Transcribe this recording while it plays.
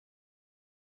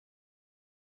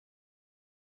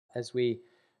As we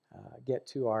get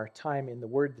to our time in the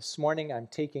Word this morning, I'm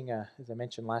taking, as I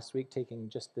mentioned last week, taking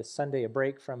just this Sunday a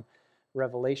break from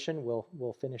Revelation.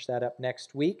 We'll finish that up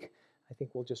next week. I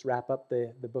think we'll just wrap up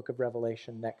the book of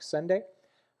Revelation next Sunday.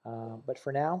 But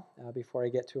for now, before I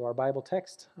get to our Bible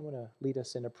text, I'm going to lead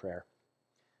us in a prayer.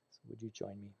 So would you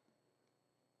join me?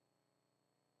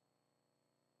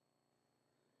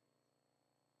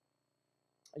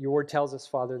 Your word tells us,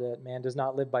 Father, that man does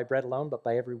not live by bread alone, but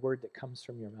by every word that comes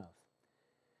from your mouth.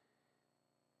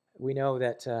 We know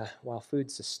that while food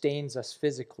sustains us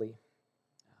physically,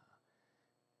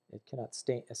 it cannot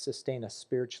sustain us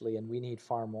spiritually, and we need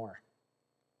far more.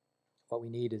 What we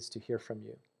need is to hear from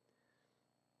you.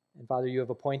 And Father, you have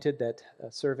appointed that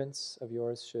servants of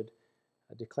yours should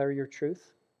declare your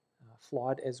truth,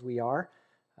 flawed as we are.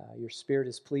 Your Spirit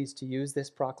is pleased to use this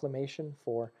proclamation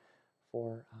for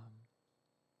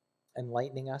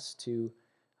enlightening us to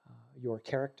your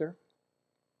character,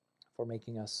 for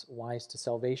making us wise to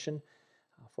salvation,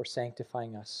 for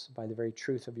sanctifying us by the very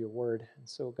truth of your word. And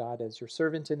so, God, as your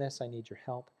servant in this, I need your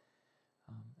help.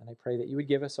 And I pray that you would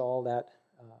give us all that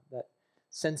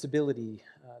sensibility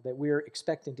that we're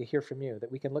expecting to hear from you,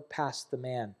 that we can look past the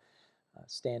man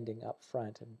standing up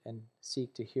front and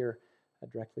seek to hear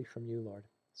directly from you, Lord.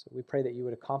 So we pray that you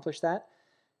would accomplish that,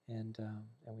 and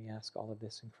we ask all of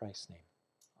this in Christ's name.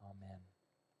 Amen.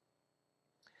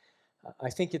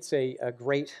 I think it's a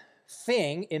great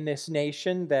thing in this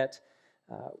nation that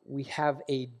we have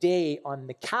a day on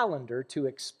the calendar to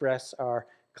express our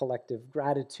collective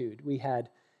gratitude. We had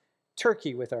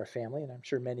turkey with our family, and I'm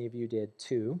sure many of you did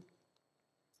too.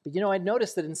 But I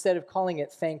noticed that instead of calling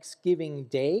it Thanksgiving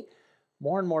Day,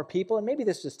 more and more people, and maybe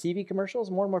this is just TV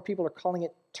commercials, more and more people are calling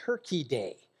it Turkey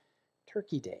Day.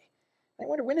 Turkey Day. I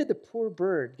wonder, when did the poor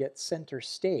bird get center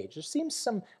stage? There seems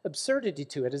some absurdity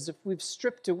to it, as if we've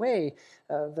stripped away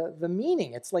the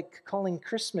meaning. It's like calling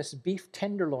Christmas Beef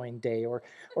Tenderloin Day, or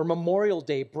Memorial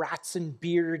Day Brats and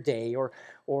Beer Day,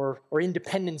 or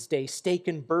Independence Day Steak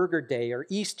and Burger Day, or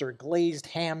Easter Glazed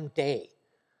Ham Day.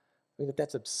 I mean,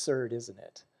 that's absurd, isn't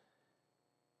it?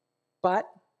 But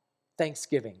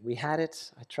Thanksgiving, we had it.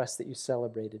 I trust that you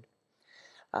celebrated.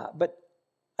 But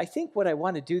I think what I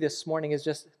want to do this morning is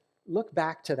just look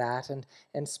back to that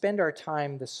and spend our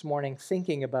time this morning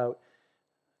thinking about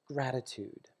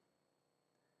gratitude.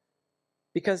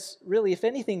 Because really, if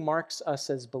anything marks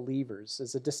us as believers,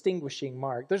 as a distinguishing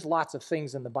mark, there's lots of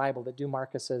things in the Bible that do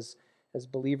mark us as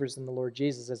believers in the Lord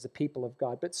Jesus, as the people of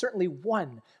God, but certainly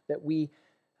one that we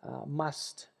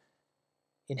must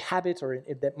inhabit, or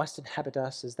that must inhabit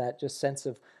us, is that just sense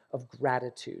of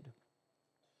gratitude.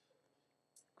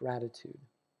 Gratitude.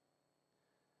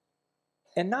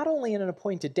 And not only in an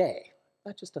appointed day,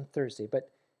 not just on Thursday, but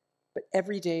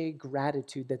everyday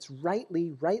gratitude that's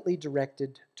rightly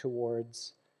directed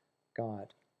towards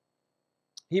God.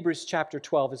 Hebrews chapter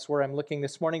 12 is where I'm looking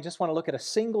this morning. Just want to look at a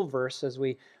single verse as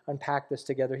we unpack this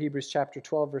together. Hebrews chapter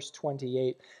 12, verse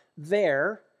 28.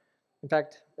 There, in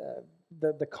fact,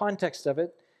 the context of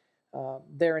it,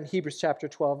 there in Hebrews chapter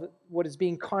 12, what is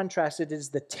being contrasted is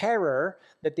the terror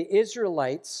that the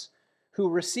Israelites, who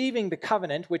were receiving the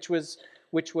covenant, which was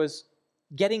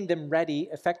getting them ready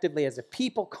effectively as a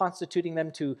people, constituting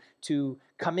them to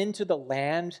come into the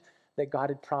land that God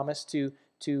had promised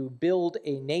to build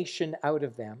a nation out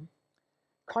of them,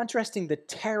 contrasting the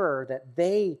terror that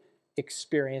they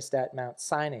experienced at Mount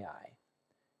Sinai,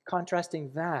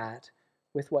 contrasting that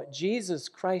with what Jesus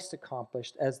Christ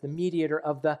accomplished as the mediator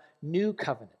of the new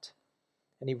covenant.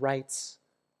 And he writes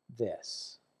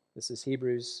this. This is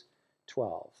Hebrews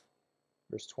 12,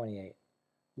 verse 28.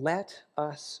 Let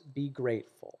us be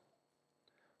grateful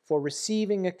for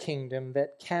receiving a kingdom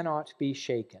that cannot be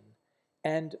shaken,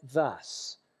 and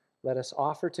thus let us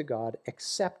offer to God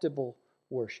acceptable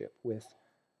worship with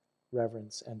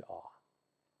reverence and awe.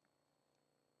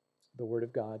 The word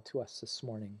of God to us this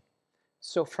morning.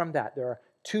 So from that, there are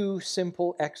two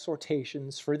simple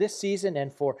exhortations for this season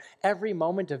and for every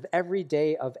moment of every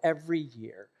day of every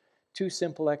year. Two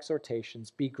simple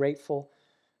exhortations: be grateful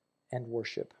and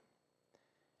worship.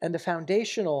 And the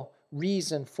foundational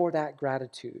reason for that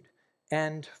gratitude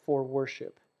and for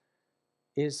worship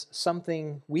is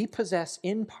something we possess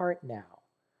in part now,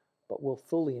 but will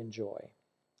fully enjoy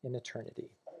in eternity.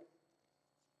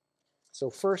 So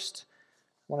first,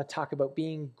 I want to talk about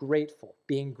being grateful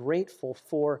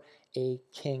for a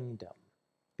kingdom,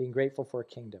 being grateful for a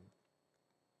kingdom.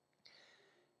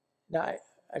 Now,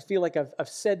 I feel like I've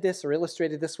said this or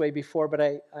illustrated this way before, but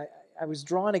I was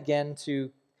drawn again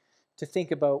to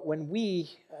think about when we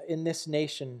in this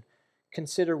nation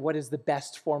consider what is the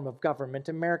best form of government,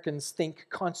 Americans think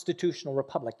constitutional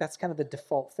republic. That's kind of the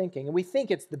default thinking. And we think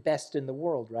it's the best in the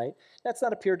world, right? That's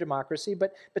not a pure democracy,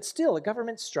 but still a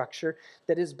government structure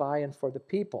that is by and for the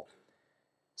people.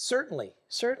 Certainly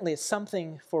it's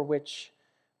something for which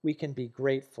we can be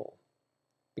grateful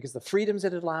because the freedoms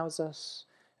it allows us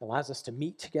to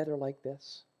meet together like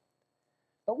this.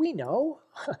 But we know,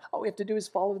 all we have to do is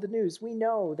follow the news. We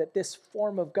know that this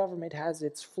form of government has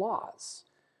its flaws.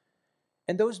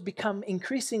 And those become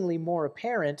increasingly more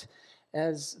apparent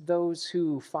as those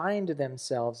who find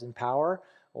themselves in power,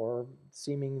 or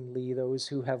seemingly those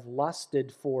who have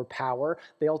lusted for power,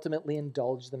 they ultimately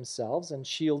indulge themselves and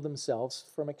shield themselves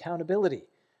from accountability.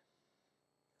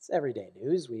 It's everyday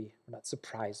news. We're not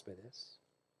surprised by this.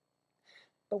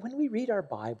 But when we read our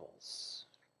Bibles,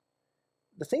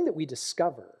 the thing that we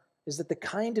discover is that the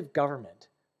kind of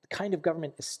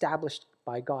government established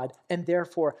by God, and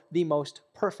therefore the most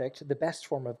perfect, the best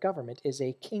form of government, is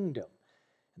a kingdom.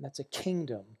 And that's a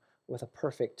kingdom with a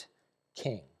perfect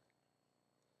king.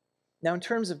 Now, in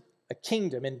terms of a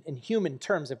kingdom, in human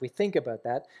terms, if we think about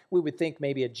that, we would think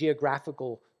maybe a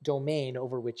geographical domain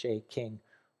over which a king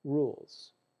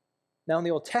rules. Now, in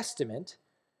the Old Testament,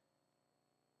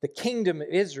 the kingdom of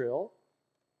Israel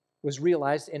was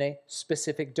realized in a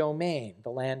specific domain, the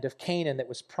land of Canaan that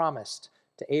was promised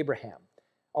to Abraham.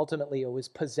 Ultimately, it was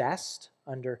possessed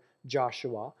under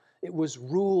Joshua. It was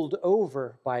ruled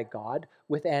over by God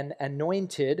with an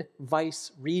anointed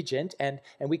vice regent, and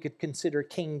we could consider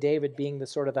King David being the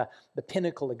sort of the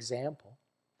pinnacle example.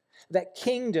 That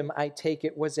kingdom, I take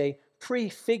it, was a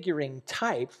prefiguring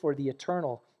type for the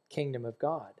eternal kingdom of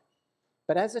God.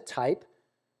 But as a type,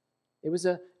 it was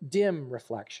a dim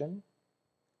reflection.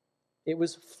 It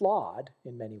was flawed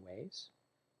in many ways.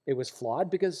 It was flawed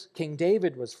because King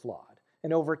David was flawed.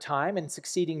 And over time, in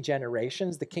succeeding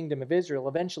generations, the kingdom of Israel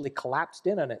eventually collapsed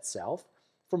in on itself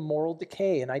from moral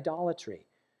decay and idolatry.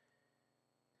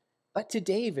 But to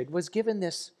David was given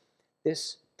this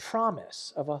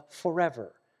promise of a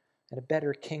forever and a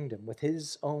better kingdom with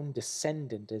his own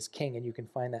descendant as king. And you can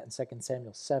find that in 2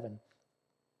 Samuel 7,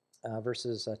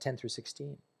 verses 10 through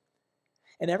 16.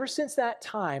 And ever since that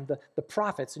time, the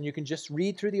prophets, and you can just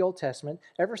read through the Old Testament,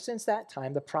 ever since that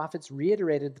time, the prophets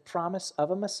reiterated the promise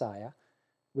of a Messiah,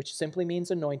 which simply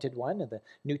means anointed one, and the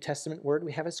New Testament word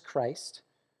we have is Christ.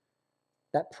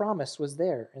 That promise was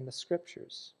there in the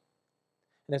Scriptures.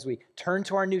 And as we turn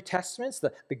to our New Testaments,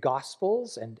 the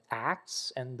Gospels and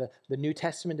Acts and the New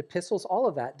Testament epistles, all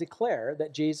of that declare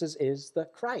that Jesus is the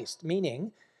Christ,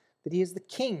 meaning that he is the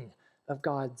King of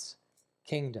God's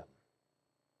kingdom.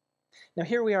 Now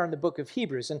here we are in the book of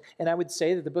Hebrews, and I would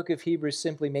say that the book of Hebrews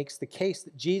simply makes the case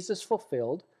that Jesus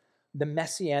fulfilled the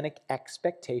messianic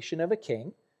expectation of a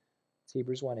king. It's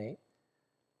Hebrews 1:8.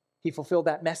 He fulfilled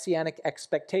that messianic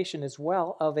expectation as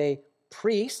well of a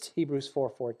priest, Hebrews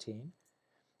 4:14.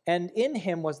 And in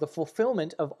him was the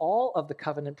fulfillment of all of the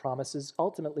covenant promises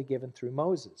ultimately given through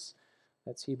Moses.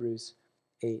 That's Hebrews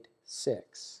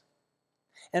 8:6.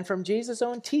 And from Jesus'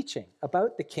 own teaching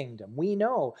about the kingdom, we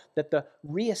know that the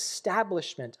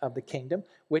reestablishment of the kingdom,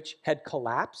 which had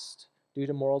collapsed due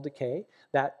to moral decay,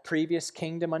 that previous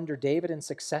kingdom under David and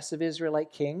successive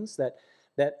Israelite kings, that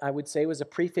I would say was a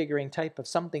prefiguring type of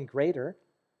something greater,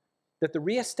 that the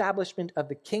reestablishment of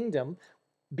the kingdom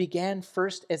began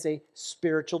first as a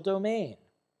spiritual domain,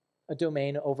 a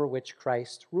domain over which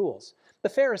Christ rules. The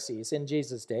Pharisees in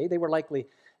Jesus' day, they were likely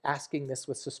asking this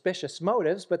with suspicious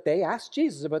motives, but they asked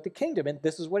Jesus about the kingdom, and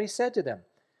this is what he said to them.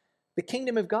 The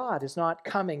kingdom of God is not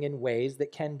coming in ways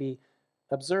that can be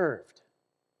observed.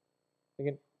 You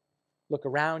can look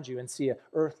around you and see an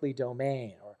earthly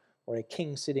domain or a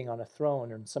king sitting on a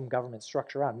throne or in some government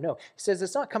structure around. No, he says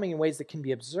it's not coming in ways that can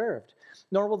be observed,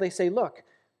 nor will they say, look,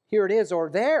 here it is, or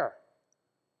there.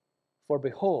 For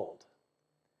behold,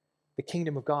 the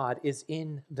kingdom of God is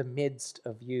in the midst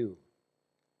of you.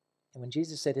 And when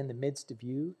Jesus said in the midst of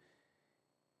you,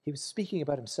 he was speaking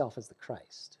about himself as the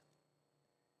Christ.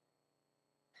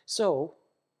 So,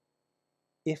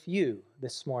 if you,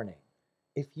 this morning,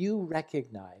 if you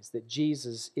recognize that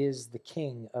Jesus is the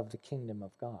King of the kingdom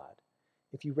of God,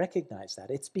 if you recognize that,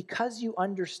 it's because you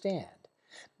understand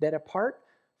that apart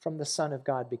from the Son of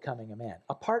God becoming a man,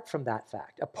 apart from that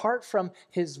fact, apart from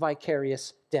his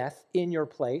vicarious death in your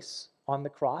place on the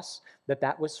cross,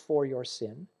 that was for your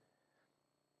sin,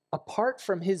 apart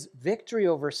from his victory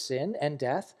over sin and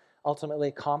death, ultimately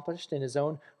accomplished in his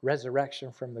own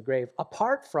resurrection from the grave,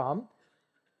 apart from,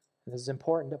 and this is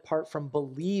important, apart from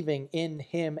believing in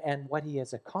him and what he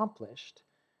has accomplished,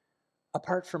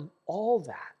 apart from all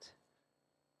that,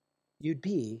 you'd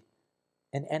be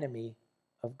an enemy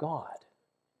of God.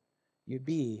 you'd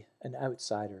be an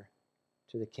outsider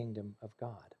to the kingdom of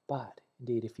God. But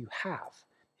indeed, if you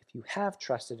have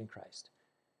trusted in Christ,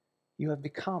 you have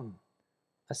become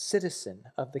a citizen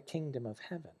of the kingdom of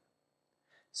heaven,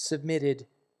 submitted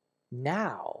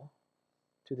now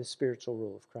to the spiritual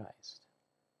rule of Christ.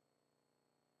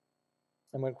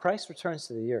 And when Christ returns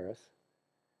to the earth,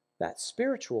 that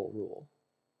spiritual rule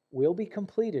will be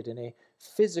completed in a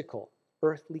physical,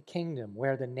 earthly kingdom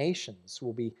where the nations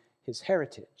will be his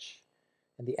heritage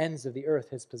and the ends of the earth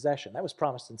his possession. That was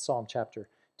promised in Psalm chapter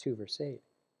 2, verse 8.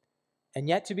 And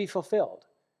yet to be fulfilled.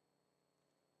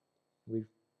 We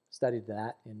studied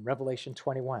that in Revelation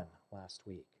 21 last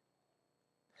week.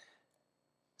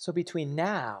 So between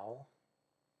now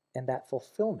and that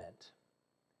fulfillment,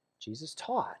 Jesus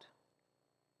taught,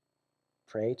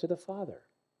 pray to the Father,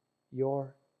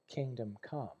 your kingdom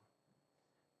come.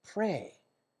 Pray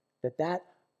that that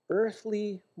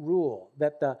earthly rule,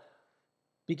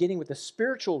 beginning with the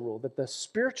spiritual rule, that the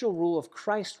spiritual rule of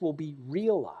Christ will be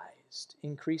realized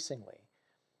increasingly.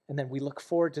 And then we look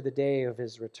forward to the day of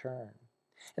his return.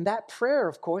 And that prayer,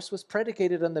 of course, was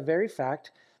predicated on the very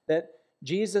fact that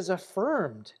Jesus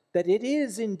affirmed that it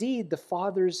is indeed the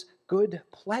Father's good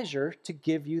pleasure to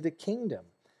give you the kingdom.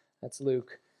 That's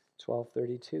Luke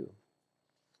 12:32.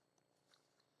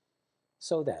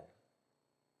 So then,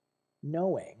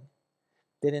 knowing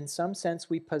that in some sense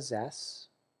we possess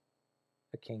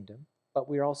a kingdom, but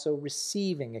we're also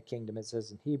receiving a kingdom, it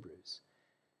says in Hebrews,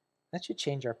 that should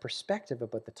change our perspective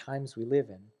about the times we live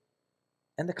in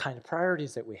and the kind of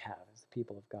priorities that we have as the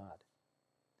people of God.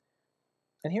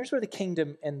 And here's where the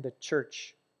kingdom and the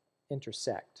church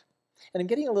intersect. And I'm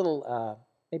getting a little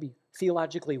maybe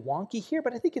theologically wonky here,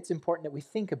 but I think it's important that we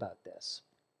think about this.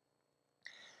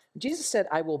 Jesus said,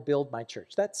 I will build my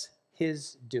church. That's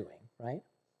his doing, right?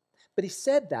 But he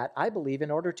said that, I believe,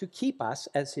 in order to keep us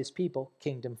as his people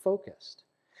kingdom focused.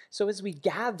 So as we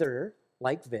gather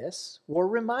like this, we're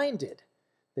reminded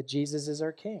that Jesus is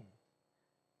our king.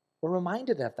 We're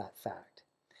reminded of that fact.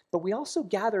 But we also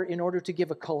gather in order to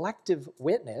give a collective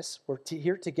witness. We're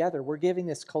here together. We're giving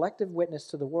this collective witness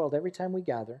to the world every time we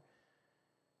gather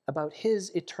about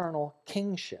his eternal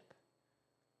kingship.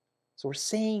 So we're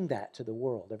saying that to the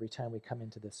world every time we come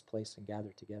into this place and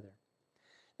gather together.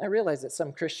 I realize that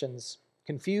some Christians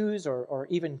confuse or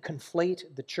even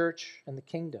conflate the church and the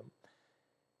kingdom.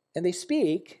 And they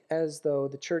speak as though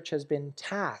the church has been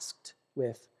tasked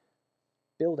with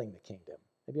building the kingdom.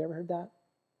 Have you ever heard that?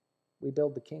 We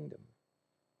build the kingdom.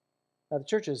 Now, the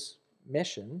church's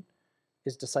mission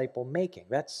is disciple making.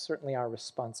 That's certainly our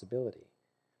responsibility.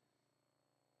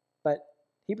 But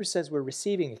Hebrews says we're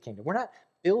receiving a kingdom. We're not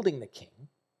building the king.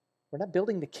 We're not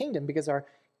building the kingdom because our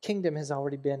king has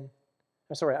already been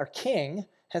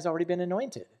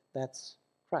anointed. That's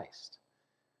Christ.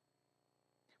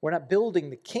 We're not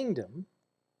building the kingdom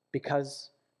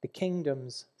because the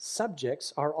kingdom's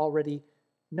subjects are already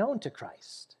known to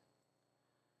Christ.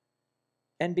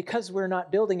 And because we're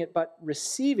not building it but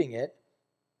receiving it,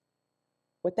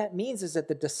 what that means is that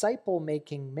the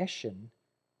disciple-making mission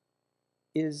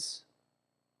is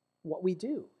what we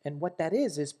do. And what that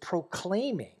is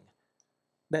proclaiming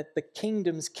that the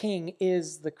kingdom's king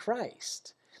is the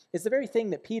Christ. It's the very thing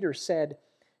that Peter said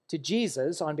to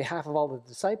Jesus on behalf of all the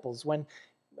disciples when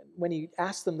he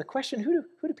asked them the question, who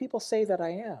do people say that I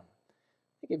am?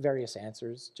 They gave various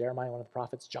answers. Jeremiah, one of the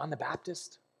prophets, John the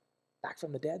Baptist, back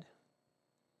from the dead.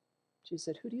 Jesus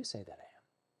said, who do you say that I am?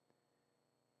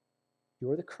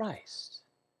 You're the Christ,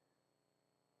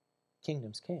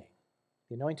 kingdom's king,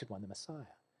 the anointed one, the Messiah.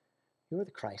 You're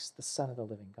the Christ, the Son of the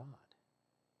living God.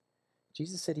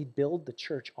 Jesus said he'd build the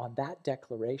church on that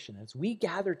declaration. As we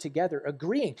gather together,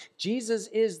 agreeing Jesus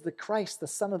is the Christ, the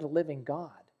Son of the living God.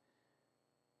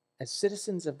 As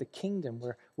citizens of the kingdom,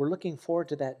 we're looking forward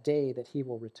to that day that he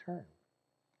will return.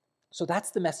 So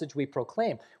that's the message we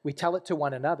proclaim. We tell it to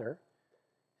one another,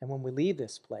 and when we leave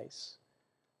this place,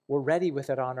 we're ready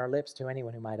with it on our lips to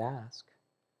anyone who might ask.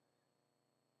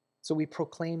 So we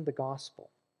proclaim the gospel.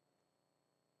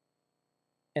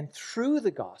 And through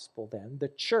the gospel, then, the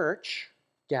church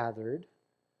gathered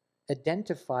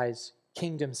identifies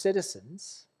kingdom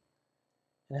citizens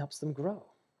and helps them grow.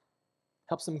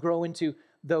 Helps them grow into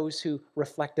those who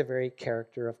reflect the very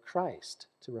character of Christ,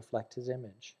 to reflect his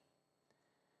image.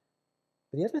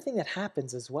 But the other thing that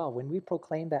happens as well, when we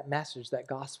proclaim that message, that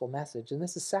gospel message, and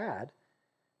this is sad,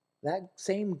 that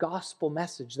same gospel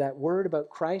message, that word about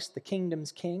Christ, the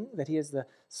kingdom's king, that he is the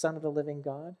Son of the living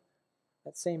God,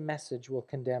 that same message will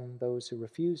condemn those who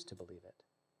refuse to believe it.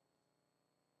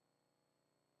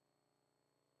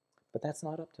 But that's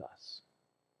not up to us.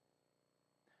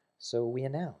 So we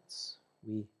announce,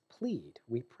 we plead,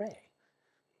 we pray.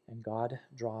 and God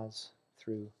draws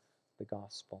through the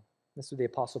gospel. This is what the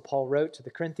Apostle Paul wrote to the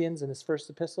Corinthians in his first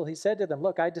epistle. He said to them,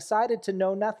 "Look, I decided to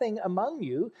know nothing among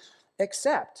you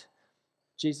except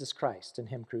Jesus Christ and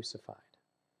him crucified."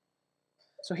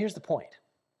 So here's the point.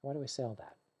 Why do I say all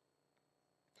that?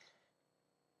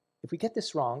 If we get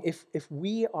this wrong, if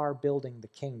we are building the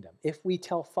kingdom, if we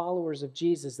tell followers of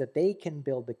Jesus that they can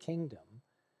build the kingdom,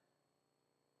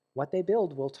 what they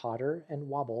build will totter and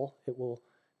wobble. It will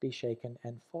be shaken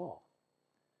and fall.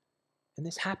 And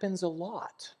this happens a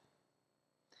lot.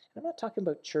 I'm not talking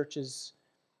about churches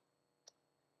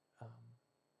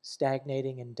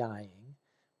stagnating and dying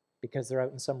because they're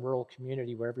out in some rural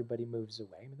community where everybody moves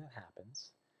away. I mean, that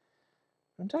happens.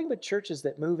 I'm talking about churches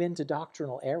that move into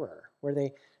doctrinal error, where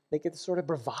they get this sort of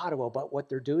bravado about what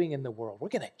they're doing in the world. We're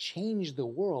going to change the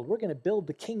world. We're going to build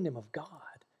the kingdom of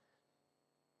God.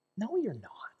 No, you're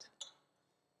not.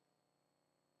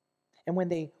 And when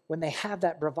they have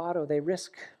that bravado, they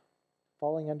risk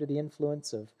falling under the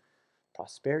influence of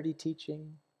prosperity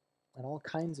teaching and all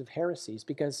kinds of heresies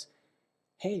because,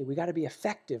 hey, we got to be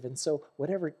effective, and so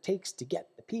whatever it takes to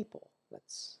get the people,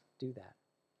 let's do that.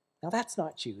 Now, that's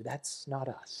not you. That's not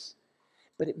us.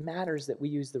 But it matters that we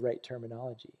use the right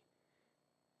terminology.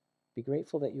 Be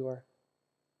grateful that you are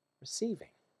receiving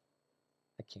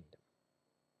a kingdom.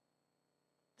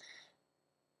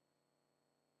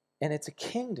 And it's a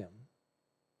kingdom,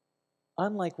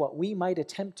 unlike what we might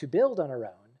attempt to build on our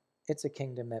own, it's a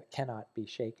kingdom that cannot be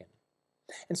shaken.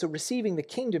 And so receiving the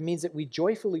kingdom means that we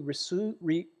joyfully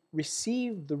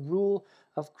receive the rule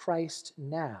of Christ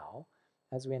now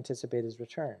as we anticipate his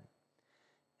return.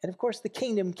 And of course, the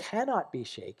kingdom cannot be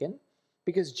shaken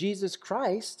because Jesus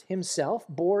Christ himself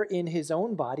bore in his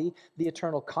own body the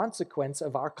eternal consequence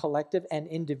of our collective and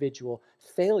individual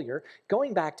failure.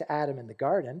 Going back to Adam in the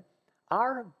garden,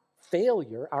 our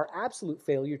failure, our absolute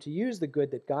failure to use the good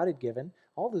that God had given,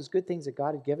 all those good things that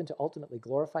God had given to ultimately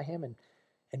glorify him and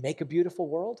make a beautiful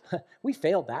world, we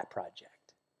failed that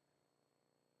project.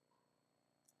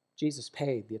 Jesus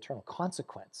paid the eternal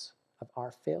consequence of our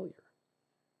failure.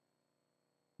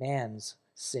 Man's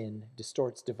sin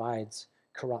distorts, divides,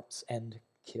 corrupts, and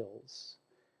kills.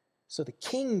 So the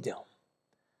kingdom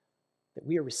that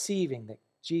we are receiving, that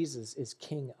Jesus is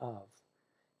king of,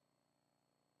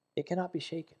 it cannot be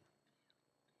shaken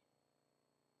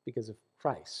because of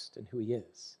Christ and who he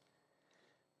is.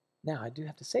 Now, I do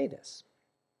have to say this.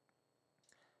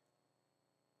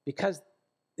 Because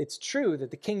it's true that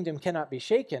the kingdom cannot be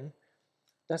shaken,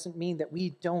 doesn't mean that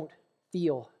we don't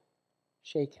feel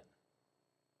shaken.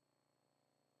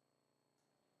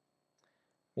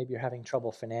 Maybe you're having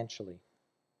trouble financially,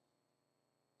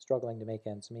 struggling to make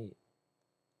ends meet.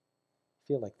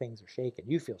 Feel like things are shaken.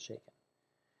 You feel shaken.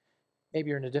 Maybe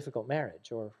you're in a difficult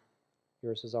marriage, or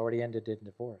yours has already ended in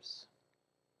divorce.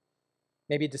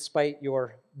 Maybe despite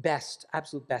your best,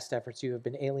 absolute best efforts, you have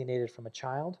been alienated from a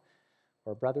child,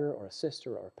 or a brother, or a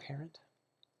sister, or a parent.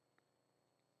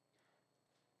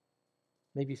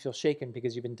 Maybe you feel shaken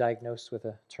because you've been diagnosed with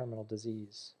a terminal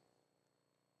disease.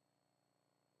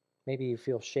 Maybe you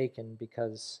feel shaken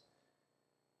because,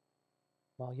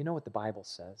 well, you know what the Bible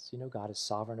says. You know God is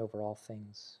sovereign over all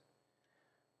things.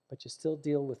 But you still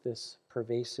deal with this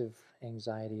pervasive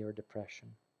anxiety or depression.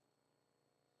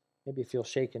 Maybe you feel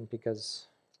shaken because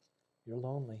you're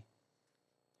lonely.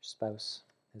 Your spouse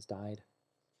has died.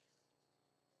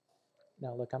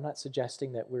 Now, look, I'm not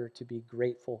suggesting that we're to be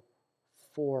grateful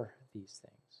for these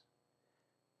things.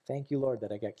 Thank you, Lord,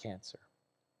 that I got cancer.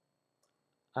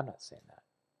 I'm not saying that.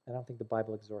 I don't think the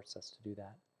Bible exhorts us to do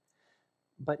that.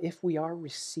 But if we are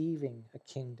receiving a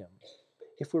kingdom,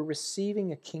 if we're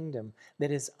receiving a kingdom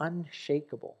that is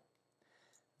unshakable,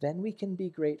 then we can be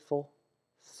grateful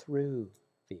through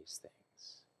these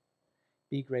things.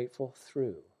 Be grateful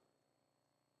through.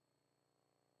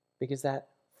 Because that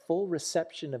full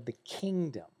reception of the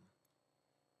kingdom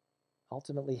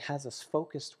ultimately has us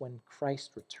focused when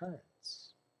Christ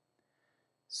returns.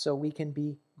 So we can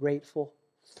be grateful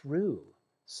through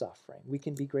suffering. We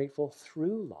can be grateful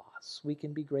through loss. We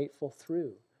can be grateful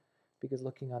through, because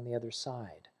looking on the other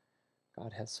side,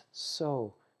 God has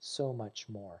so much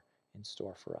more in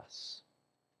store for us.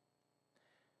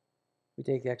 We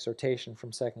take the exhortation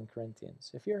from 2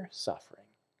 Corinthians. If you're suffering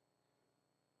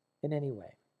in any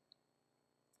way,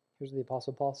 here's what the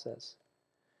Apostle Paul says: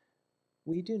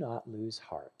 we do not lose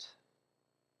heart.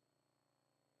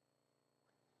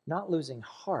 Not losing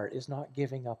heart is not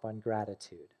giving up on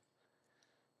gratitude.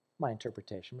 My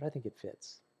interpretation, but I think it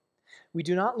fits. We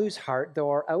do not lose heart,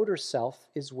 though our outer self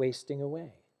is wasting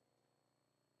away.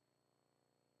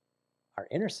 Our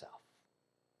inner self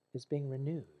is being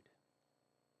renewed.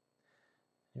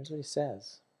 Here's what he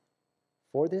says: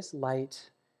 for this light,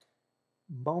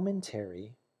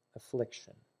 momentary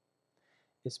affliction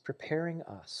is preparing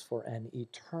us for an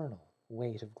eternal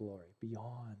weight of glory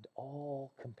beyond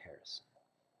all comparison.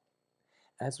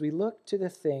 As we look not to the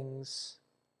things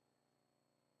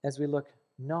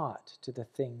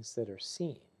that are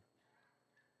seen,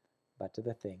 but to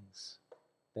the things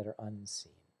that are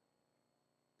unseen.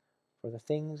 For the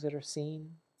things that are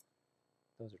seen,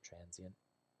 those are transient.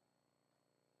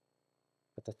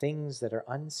 But the things that are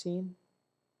unseen,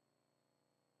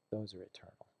 those are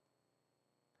eternal.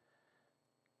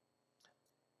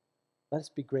 Let us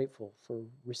be grateful for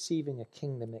receiving a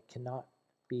kingdom that cannot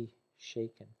be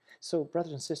shaken. So,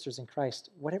 brothers and sisters in Christ,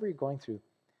 whatever you're going through,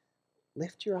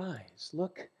 lift your eyes,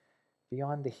 look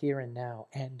beyond the here and now,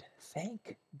 and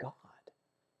thank God.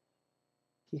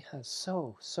 He has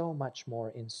so much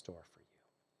more in store for you.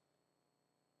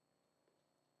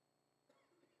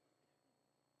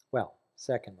 Well,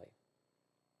 secondly,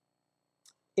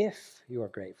 if you are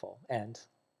grateful, and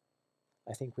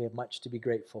I think we have much to be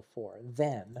grateful for,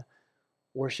 then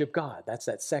worship God. That's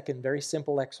that second very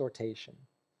simple exhortation.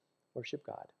 Worship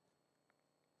God.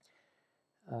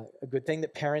 A good thing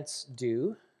that parents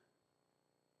do,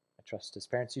 I trust as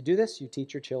parents you do this, you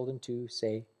teach your children to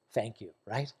say thank you,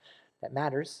 right? That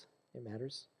matters. It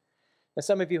matters. Now,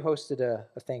 some of you hosted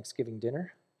a Thanksgiving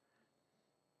dinner.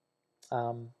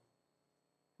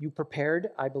 You prepared,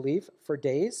 I believe, for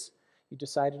days. You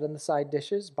decided on the side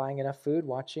dishes, buying enough food,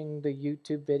 watching the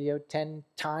YouTube video 10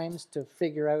 times to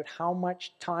figure out how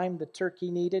much time the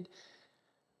turkey needed.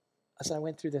 As I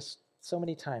went through this so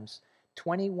many times,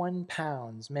 21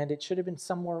 pounds meant it should have been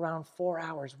somewhere around 4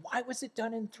 hours. Why was it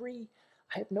done in 3?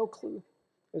 I have no clue.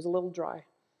 It was a little dry.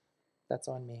 That's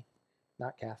on me,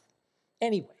 not Kath.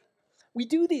 Anyway, we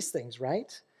do these things,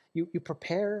 right? You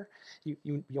prepare.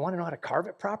 You want to know how to carve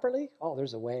it properly? Oh,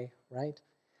 there's a way, right?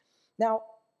 Now,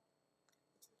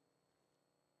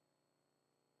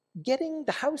 getting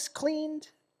the house cleaned,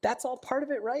 that's all part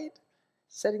of it, right?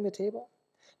 Setting the table.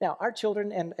 Now, our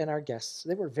children and our guests,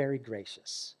 they were very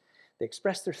gracious. They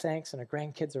expressed their thanks, and our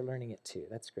grandkids are learning it too.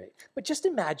 That's great. But just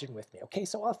imagine with me, okay?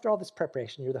 So after all this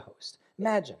preparation, you're the host.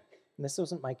 Imagine, and this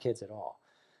wasn't my kids at all,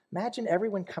 imagine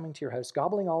everyone coming to your house,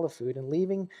 gobbling all the food, and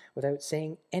leaving without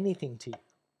saying anything to you,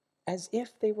 as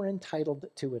if they were entitled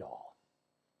to it all.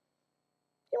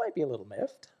 You might be a little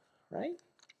miffed, right?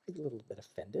 Maybe a little bit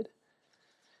offended.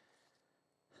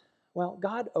 Well,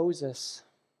 God owes us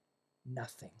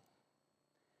nothing.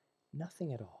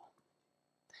 Nothing at all.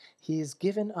 He has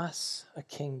given us a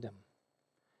kingdom.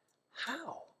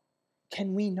 How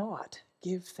can we not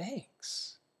give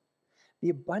thanks?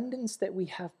 The abundance that we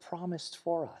have promised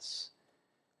for us,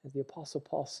 as the Apostle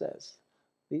Paul says,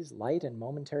 these light and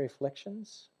momentary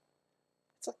afflictions,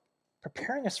 it's like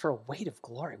preparing us for a weight of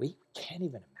glory we can't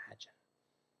even imagine.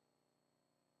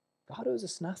 God owes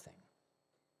us nothing.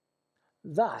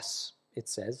 Thus, it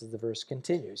says, as the verse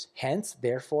continues, hence,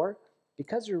 therefore,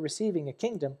 because you're receiving a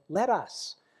kingdom, let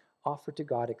us offer to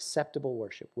God acceptable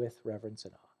worship with reverence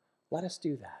and awe. Let us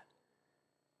do that.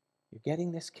 You're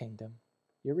getting this kingdom.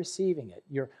 You're receiving it.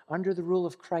 You're under the rule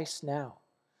of Christ now.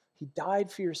 He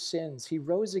died for your sins. He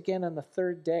rose again on the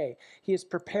third day. He has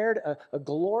prepared a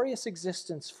glorious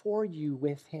existence for you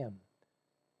with him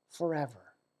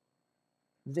forever.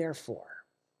 Therefore,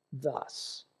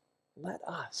 thus, let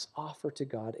us offer to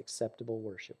God acceptable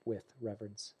worship with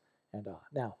reverence and awe.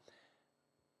 Now,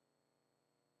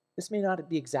 this may not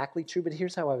be exactly true, but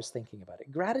here's how I was thinking about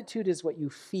it. Gratitude is what you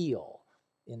feel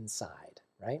inside,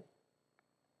 right?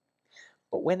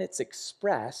 But when it's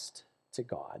expressed to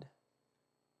God,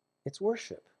 it's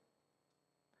worship.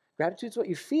 Gratitude is what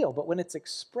you feel, but when it's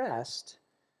expressed,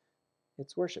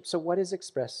 it's worship. So what is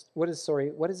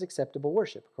acceptable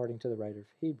worship according to the writer of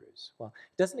Hebrews? Well,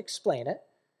 it doesn't explain it,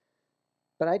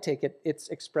 but I take it it's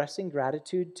expressing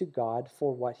gratitude to God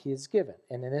for what he has given,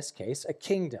 and in this case, a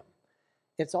kingdom.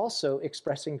 It's also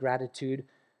expressing gratitude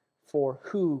for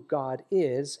who God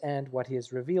is and what he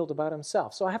has revealed about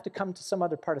himself. So I have to come to some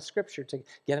other part of Scripture to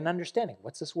get an understanding.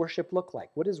 What's this worship look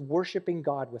like? What is worshiping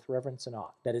God with reverence and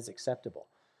awe that is acceptable?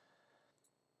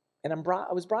 And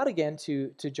I was brought again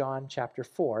to John chapter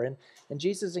 4 and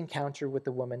Jesus' encounter with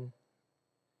the woman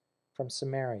from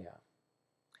Samaria.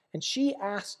 And she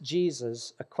asked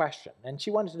Jesus a question, and she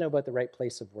wanted to know about the right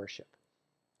place of worship.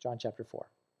 John chapter 4.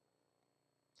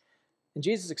 And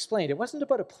Jesus explained it wasn't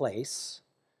about a place,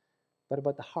 but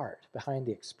about the heart behind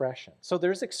the expression. So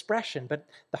there's expression, but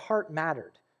the heart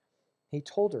mattered. He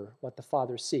told her what the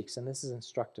Father seeks, and this is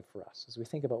instructive for us as we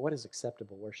think about what is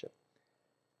acceptable worship.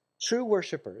 True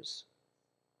worshipers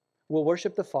will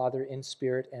worship the Father in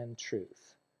spirit and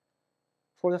truth,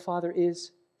 for the Father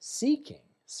is seeking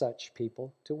such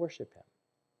people to worship him.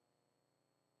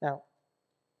 Now,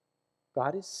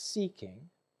 God is seeking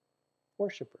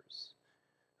worshipers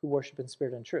who worship in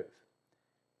spirit and truth.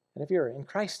 And if you're in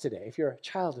Christ today, if you're a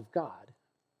child of God,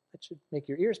 that should make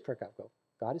your ears perk up. Go,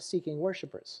 God is seeking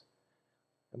worshipers.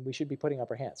 And we should be putting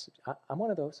up our hands. I'm one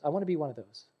of those. I want to be one of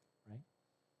those. Right?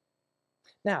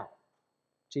 Now,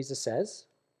 Jesus says,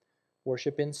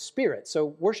 worship in spirit.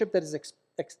 So worship that is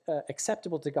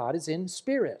acceptable to God is in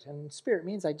spirit. And spirit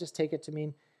means, I just take it to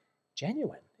mean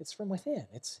genuine. It's from within.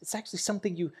 It's actually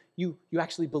something you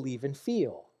actually believe and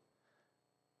feel.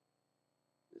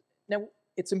 Now,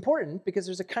 it's important because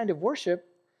there's a kind of worship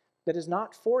that is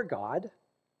not for God,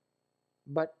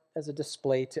 but as a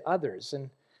display to others. And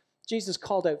Jesus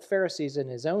called out Pharisees in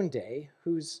his own day,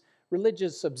 whose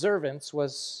religious observance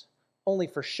was only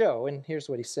for show. And here's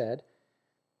what he said: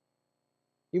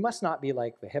 "You must not be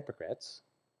like the hypocrites,"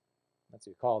 that's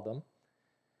what he called them,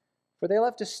 "for they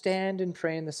love to stand and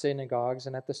pray in the synagogues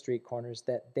and at the street corners,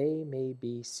 that they may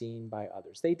be seen by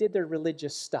others." They did their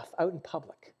religious stuff out in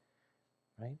public,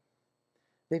 right?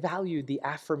 They valued the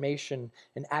affirmation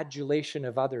and adulation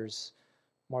of others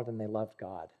more than they loved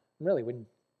God. And really, when you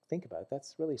think about it,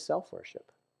 that's really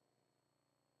self-worship.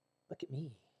 Look at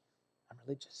me. I'm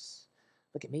religious.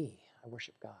 Look at me. I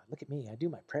worship God. Look at me. I do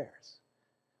my prayers.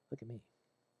 Look at me.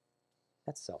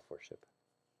 That's self-worship.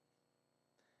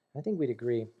 I think we'd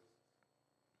agree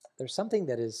there's something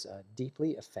that is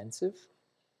deeply offensive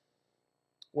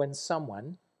when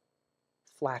someone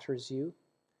flatters you,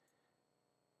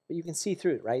 but you can see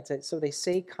through it, right? So they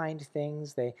say kind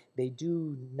things, they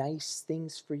do nice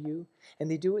things for you,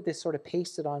 and they do it with this sort of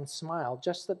pasted-on smile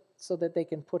just so that they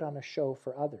can put on a show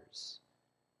for others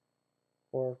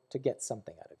or to get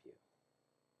something out of you.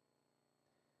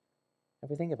 If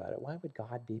we think about it, why would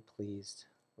God be pleased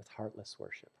with heartless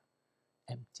worship,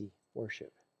 empty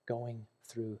worship, going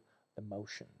through the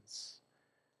motions,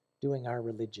 doing our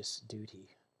religious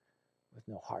duty with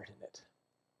no heart in it,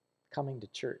 coming to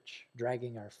church,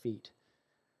 dragging our feet?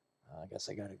 I guess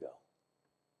I gotta go.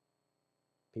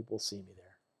 People see me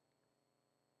there.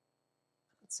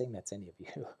 I'm not saying that's any of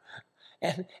you.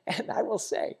 And I will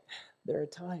say, there are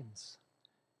times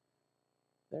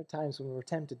when we're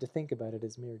tempted to think about it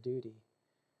as mere duty.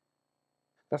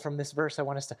 But from this verse, I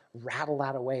want us to rattle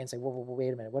that away and say, whoa,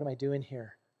 wait a minute, what am I doing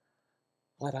here?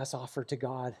 Let us offer to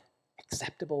God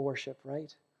acceptable worship,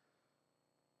 right?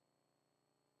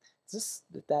 Is this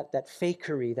that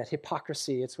fakery, that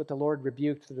hypocrisy? It's what the Lord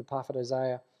rebuked through the prophet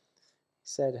Isaiah. He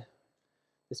said,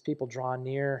 "This people draw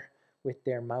near with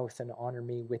their mouth and honor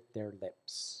me with their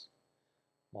lips,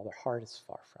 while their heart is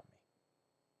far from me."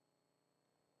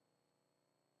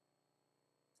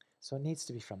 So it needs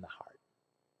to be from the heart.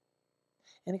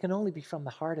 And it can only be from the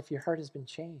heart if your heart has been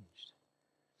changed.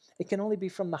 It can only be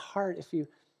from the heart if you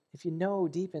know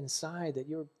deep inside that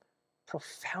you're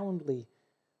profoundly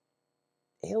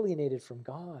alienated from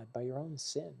God by your own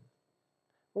sin.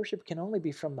 Worship can only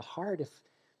be from the heart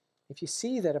if you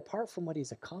see that apart from what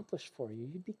he's accomplished for you,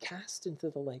 you'd be cast into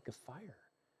the lake of fire.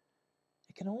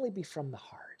 It can only be from the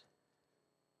heart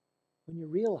when you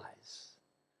realize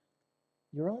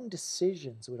your own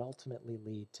decisions would ultimately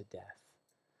lead to death.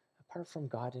 Apart from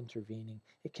God intervening,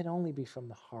 it can only be from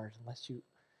the heart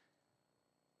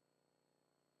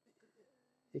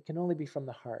it can only be from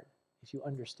the heart if you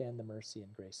understand the mercy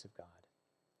and grace of God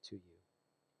to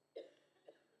you.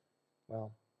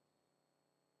 Well,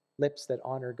 lips that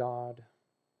honor God,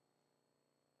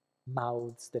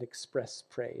 mouths that express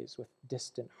praise with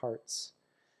distant hearts,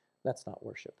 that's not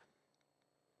worship.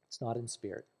 It's not in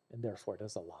spirit, and therefore it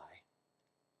is a lie.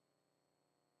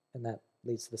 And that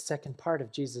leads to the second part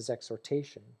of Jesus'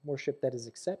 exhortation. Worship that is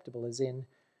acceptable is in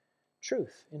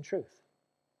truth, And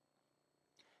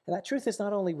that truth is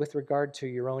not only with regard to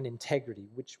your own integrity,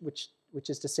 which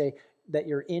is to say that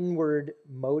your inward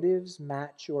motives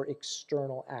match your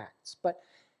external acts, but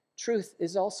truth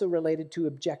is also related to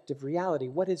objective reality.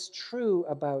 What is true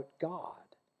about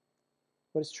God?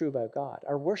 What is true about God?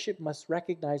 Our worship must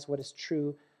recognize what is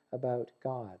true about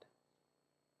God.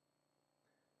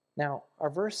 Now, our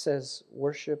verse says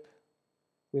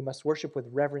we must worship with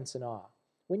reverence and awe.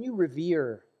 When you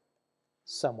revere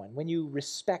someone, when you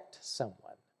respect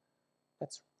someone,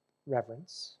 that's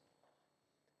reverence.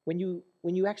 When you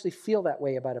actually feel that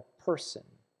way about a person,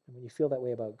 and when you feel that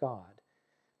way about God,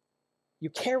 you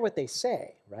care what they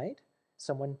say, right?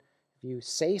 Someone, if you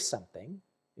say something,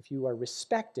 if you are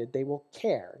respected, they will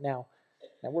care. Now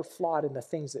we're flawed in the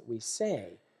things that we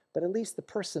say, but at least the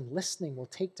person listening will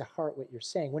take to heart what you're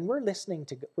saying. When we're listening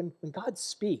to, when God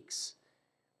speaks,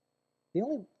 the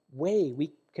only way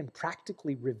we can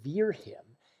practically revere him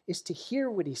is to hear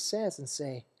what he says and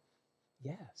say,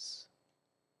 yes.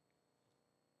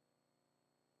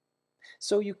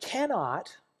 So you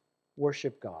cannot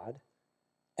worship God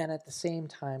and at the same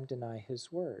time deny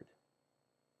his word.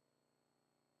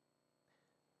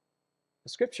 The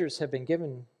scriptures have been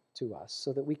given to us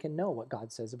so that we can know what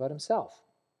God says about himself.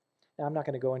 Now, I'm not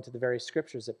going to go into the various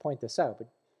scriptures that point this out, but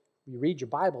you read your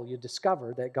Bible, you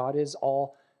discover that God is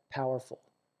all powerful.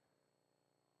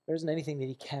 There isn't anything that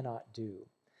he cannot do.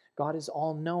 God is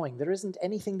all-knowing. There isn't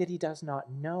anything that he does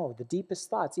not know. The deepest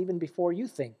thoughts, even before you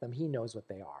think them, he knows what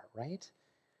they are, right?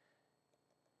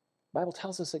 The Bible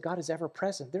tells us that God is ever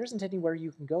present. There isn't anywhere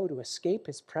you can go to escape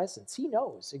his presence. He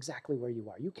knows exactly where you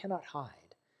are. You cannot hide.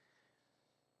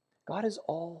 God is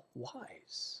all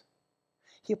wise.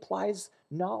 He applies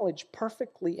knowledge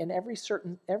perfectly in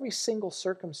every single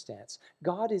circumstance.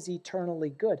 God is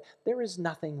eternally good. There is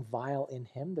nothing vile in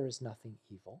him. There is nothing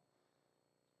evil.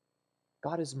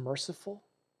 God is merciful.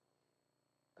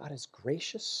 God is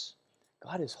gracious.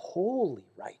 God is wholly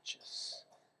righteous.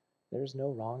 There is no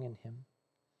wrong in him.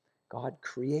 God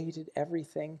created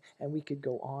everything, and we could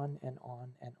go on and on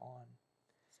and on.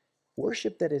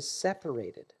 Worship that is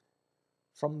separated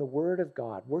from the Word of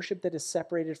God, worship that is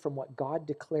separated from what God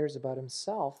declares about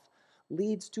himself,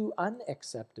 leads to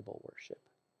unacceptable worship.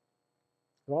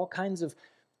 There are all kinds of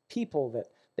people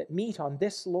that meet on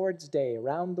this Lord's Day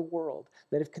around the world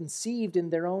that have conceived in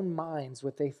their own minds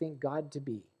what they think God to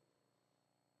be.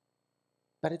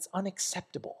 But it's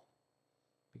unacceptable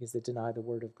because they deny the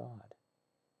Word of God.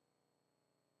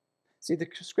 See, the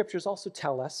scriptures also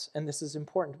tell us, and this is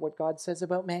important, what God says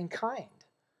about mankind.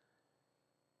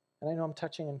 And I know I'm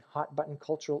touching on hot-button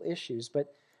cultural issues,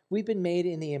 but we've been made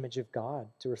in the image of God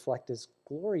to reflect his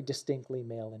glory, distinctly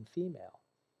male and female.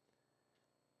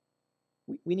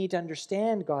 We need to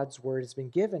understand God's word has been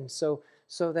given so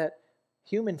that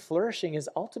human flourishing is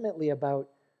ultimately about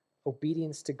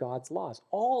obedience to God's laws.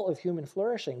 All of human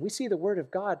flourishing. We see the word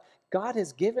of God. God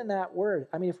has given that word.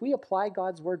 I mean, if we apply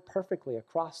God's word perfectly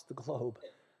across the globe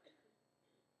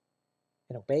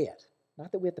and obey it,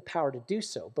 not that we have the power to do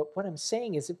so, but what I'm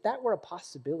saying is if that were a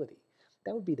possibility,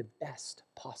 that would be the best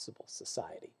possible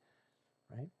society,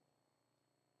 right?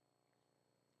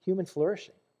 Human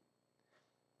flourishing.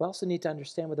 We also need to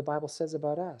understand what the Bible says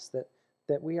about us,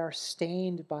 that we are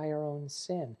stained by our own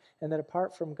sin, and that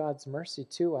apart from God's mercy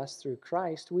to us through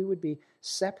Christ, we would be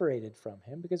separated from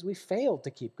him because we failed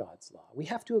to keep God's law. We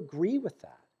have to agree with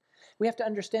that. We have to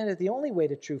understand that the only way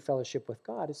to true fellowship with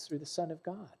God is through the Son of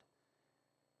God.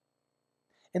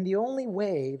 And the only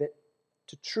way that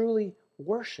to truly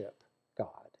worship God,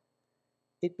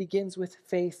 it begins with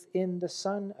faith in the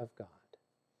Son of God.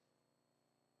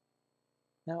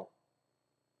 Now,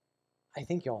 I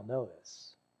think you all know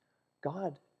this.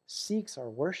 God seeks our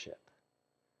worship,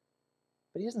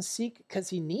 but he doesn't seek because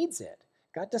he needs it.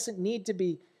 God doesn't need to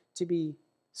be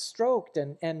stroked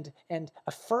and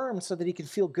affirmed so that he can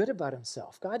feel good about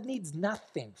himself. God needs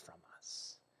nothing from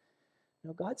us.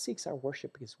 No, God seeks our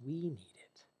worship because we need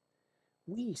it.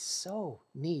 We so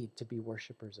need to be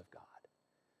worshipers of God.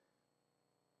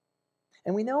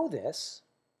 And we know this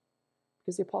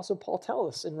because the Apostle Paul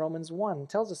tells us in Romans 1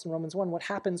 what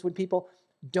happens when people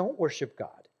don't worship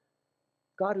God.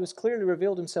 God who has clearly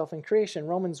revealed himself in creation.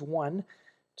 Romans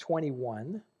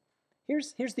 1:21.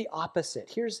 Here's the opposite.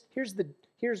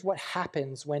 Here's what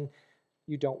happens when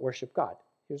you don't worship God.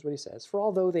 Here's what he says. For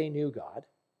although they knew God.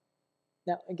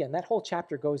 Now, again, that whole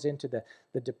chapter goes into the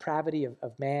depravity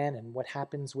of man and what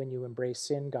happens when you embrace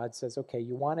sin. God says, okay,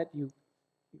 you want it,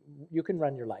 you can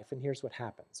run your life, and here's what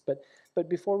happens. But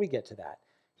before we get to that,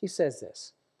 he says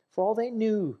this. For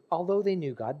although they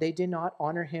knew God, they did not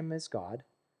honor him as God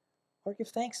or give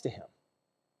thanks to him.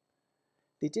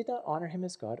 They did not honor him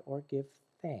as God or give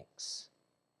thanks.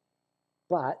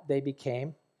 But they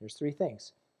became, here's three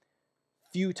things,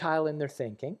 futile in their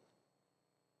thinking.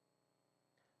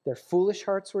 Their foolish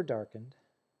hearts were darkened.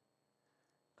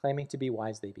 Claiming to be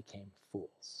wise, they became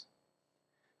fools.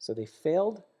 So they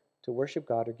failed to worship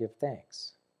God or give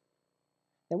thanks.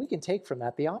 Now we can take from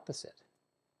that the opposite.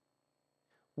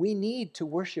 We need to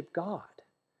worship God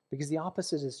because the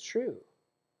opposite is true.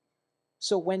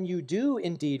 So when you do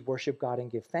indeed worship God and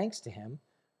give thanks to him,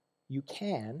 you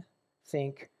can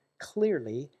think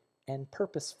clearly and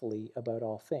purposefully about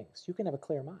all things. You can have a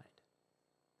clear mind.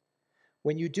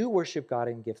 When you do worship God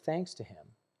and give thanks to him,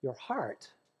 your heart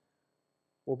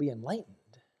will be enlightened.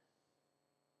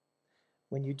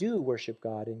 When you do worship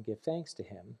God and give thanks to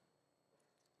him,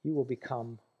 you will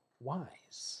become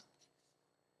wise.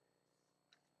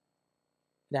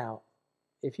 Now,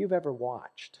 if you've ever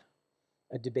watched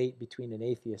a debate between an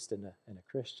atheist and a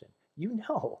Christian, you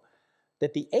know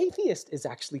that the atheist is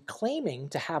actually claiming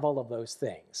to have all of those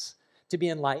things, to be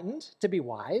enlightened, to be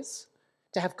wise,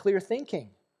 to have clear thinking.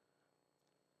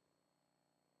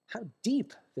 How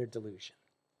deep their delusion.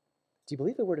 Do you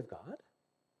believe the Word of God?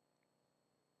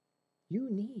 You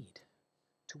need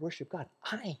to worship God.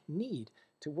 I need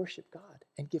to worship God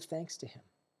and give thanks to Him.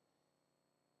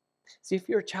 See, if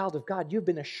you're a child of God, you've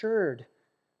been assured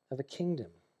of a kingdom.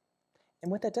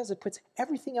 And what that does, it puts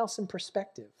everything else in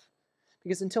perspective.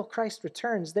 Because until Christ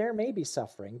returns, there may be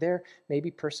suffering. There may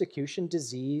be persecution,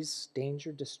 disease,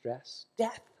 danger, distress,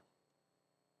 death.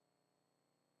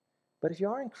 But if you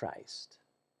are in Christ,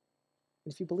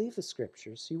 and if you believe the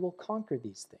Scriptures, you will conquer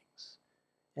these things.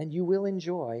 And you will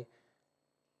enjoy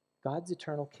God's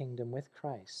eternal kingdom with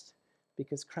Christ,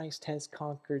 because Christ has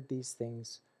conquered these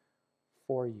things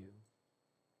for you.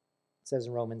 It says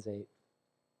in Romans 8,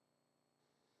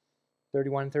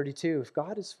 31 and 32, if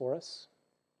God is for us,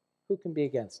 who can be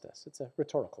against us? It's a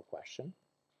rhetorical question,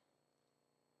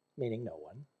 meaning no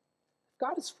one. If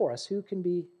God is for us, who can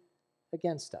be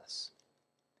against us?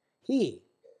 He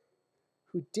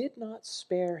who did not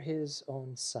spare his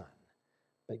own Son,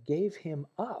 but gave him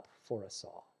up for us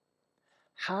all,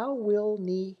 how will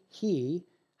he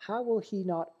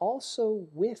not also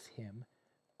with him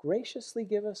graciously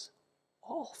give us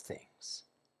all things?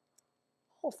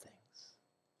 All things.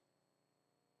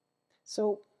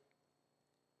 So,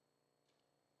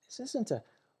 this isn't an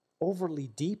overly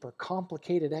deep or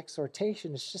complicated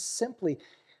exhortation. It's just simply,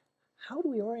 how do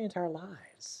we orient our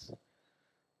lives?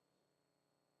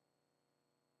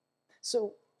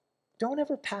 So, don't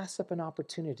ever pass up an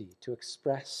opportunity to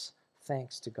express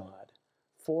thanks to God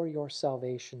for your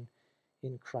salvation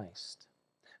in Christ,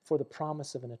 for the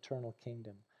promise of an eternal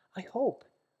kingdom. I hope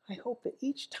that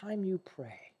each time you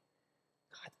pray,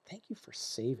 God, thank you for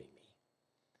saving me.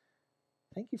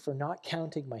 Thank you for not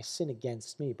counting my sin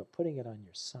against me, but putting it on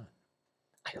your Son.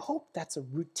 I hope that's a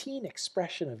routine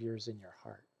expression of yours in your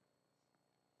heart.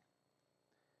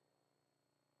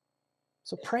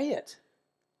 So pray it.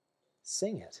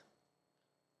 Sing it.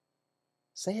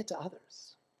 Say it to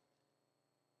others.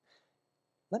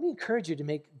 Let me encourage you to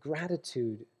make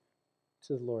gratitude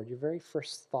to the Lord your very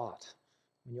first thought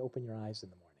when you open your eyes in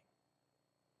the morning.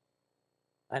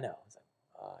 I know. It's like,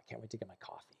 oh, I can't wait to get my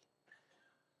coffee.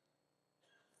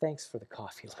 Thanks for the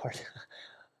coffee, Lord.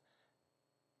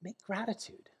 Make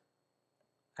gratitude.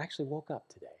 I actually woke up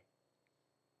today.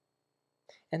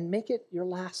 And make it your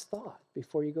last thought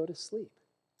before you go to sleep.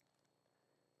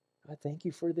 God, thank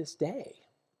you for this day.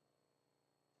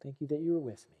 Thank you that you were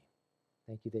with me.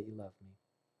 Thank you that you love me.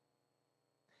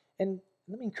 And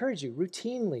let me encourage you,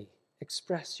 routinely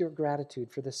express your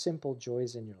gratitude for the simple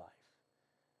joys in your life,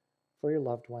 for your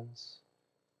loved ones,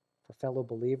 for fellow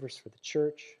believers, for the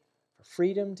church, for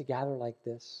freedom to gather like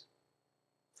this,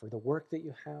 for the work that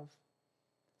you have,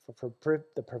 for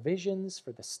the provisions,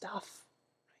 for the stuff.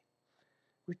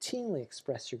 Right? Routinely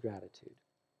express your gratitude.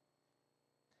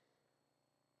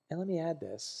 And let me add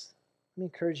this. Let me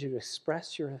encourage you to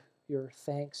express your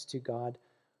thanks to God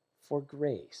for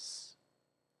grace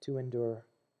to endure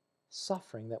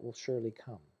suffering that will surely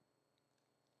come.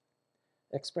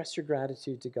 Express your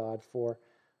gratitude to God for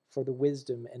the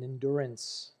wisdom and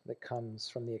endurance that comes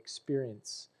from the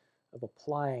experience of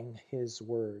applying His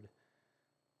word,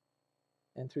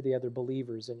 and through the other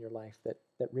believers in your life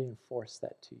that reinforce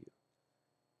that to you.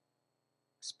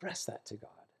 Express that to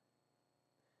God.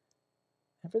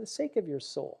 And for the sake of your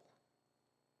soul,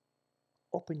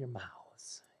 open your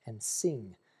mouths and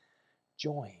sing,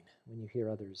 join when you hear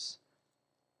others,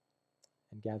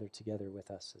 and gather together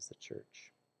with us as the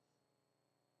church.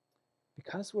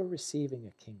 Because we're receiving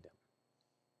a kingdom,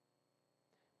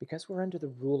 because we're under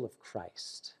the rule of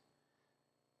Christ,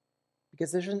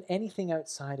 because there isn't anything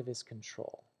outside of His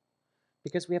control,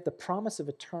 because we have the promise of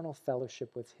eternal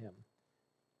fellowship with Him,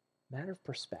 matter of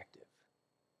perspective.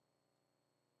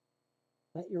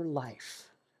 Let your life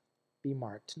be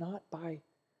marked not by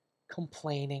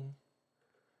complaining.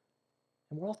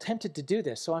 And we're all tempted to do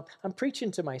this, so I'm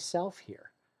preaching to myself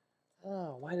here.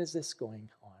 Oh, why is this going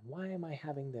on? Why am I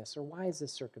having this? Or why is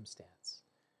this circumstance?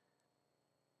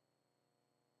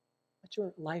 Let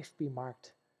your life be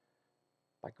marked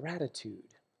by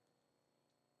gratitude,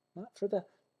 not for the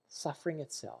suffering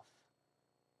itself,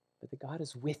 but that God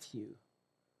is with you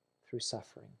through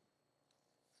suffering.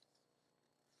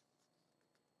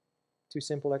 Two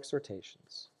simple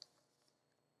exhortations.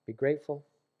 Be grateful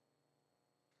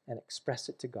and express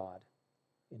it to God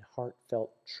in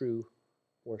heartfelt, true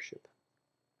worship.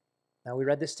 Now, we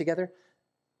read this together,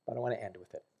 but I want to end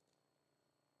with it.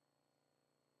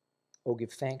 Oh,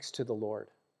 give thanks to the Lord,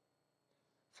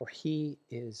 for He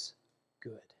is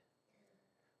good.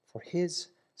 For his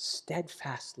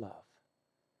steadfast love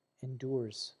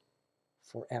endures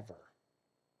forever.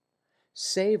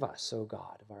 Save us, O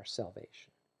God, of our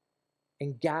salvation,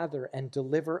 and gather and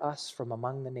deliver us from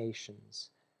among the nations,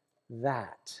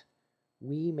 that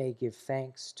we may give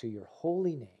thanks to your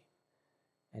holy name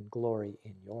and glory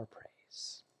in your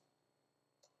praise.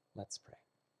 Let's pray.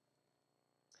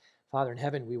 Father in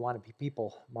heaven, we want to be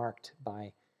people marked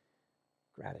by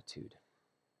gratitude.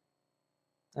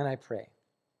 And I pray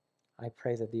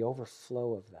that the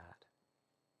overflow of that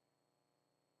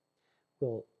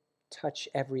will touch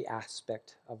every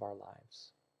aspect of our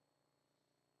lives.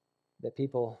 That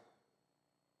people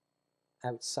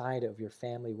outside of your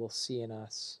family will see in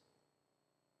us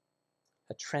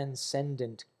a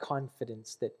transcendent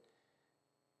confidence that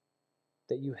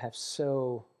you have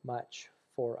so much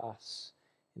for us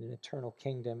in an eternal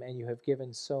kingdom, and you have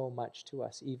given so much to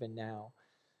us even now,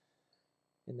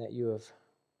 in that you have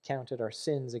counted our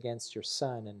sins against your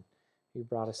Son, and you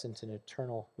brought us into an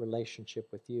eternal relationship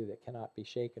with you that cannot be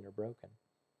shaken or broken.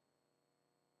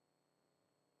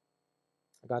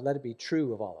 God, let it be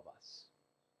true of all of us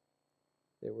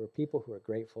that we're people who are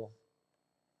grateful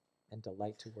and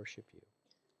delight to worship you,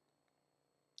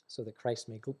 so that Christ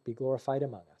may be glorified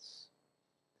among us.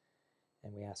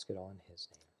 And we ask it all in his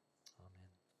name.